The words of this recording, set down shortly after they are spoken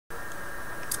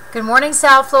Good morning,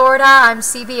 South Florida. I'm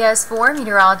CBS 4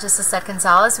 meteorologist Lisette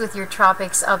Gonzalez with your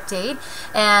Tropics update,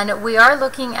 and we are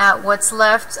looking at what's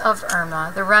left of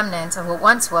Irma, the remnant of what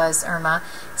once was Irma,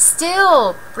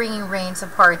 still bringing rain to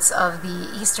parts of the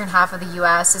eastern half of the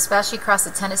U.S., especially across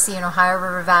the Tennessee and Ohio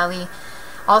River Valley.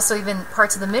 Also, even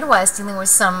parts of the Midwest dealing with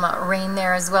some rain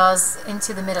there, as well as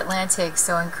into the Mid-Atlantic.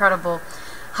 So incredible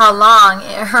how long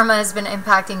Irma has been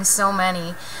impacting so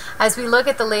many. As we look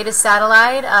at the latest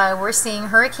satellite, we're seeing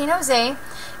Hurricane Jose.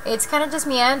 It's kind of just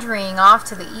meandering off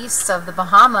to the east of the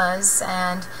Bahamas,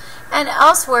 and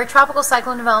elsewhere tropical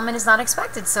cyclone development is not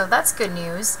expected, so that's good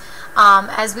news.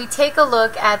 As we take a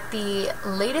look at the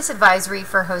latest advisory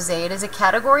for Jose, it is a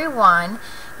Category 1.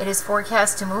 It is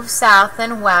forecast to move south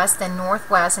and west and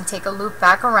northwest and take a loop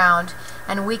back around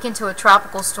and weaken to a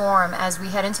tropical storm as we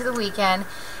head into the weekend.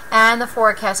 And the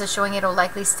forecast is showing it will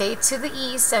likely stay to the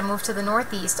east and move to the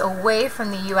northeast away from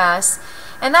the U.S.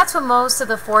 And that's what most of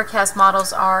the forecast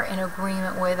models are in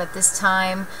agreement with at this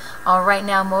time. Right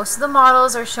now, most of the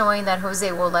models are showing that Jose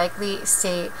will likely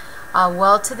stay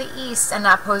well to the east and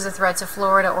not pose a threat to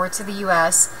Florida or to the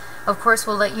U.S. Of course,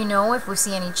 we'll let you know if we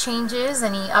see any changes,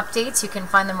 any updates. You can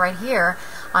find them right here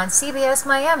on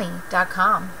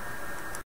CBSMiami.com.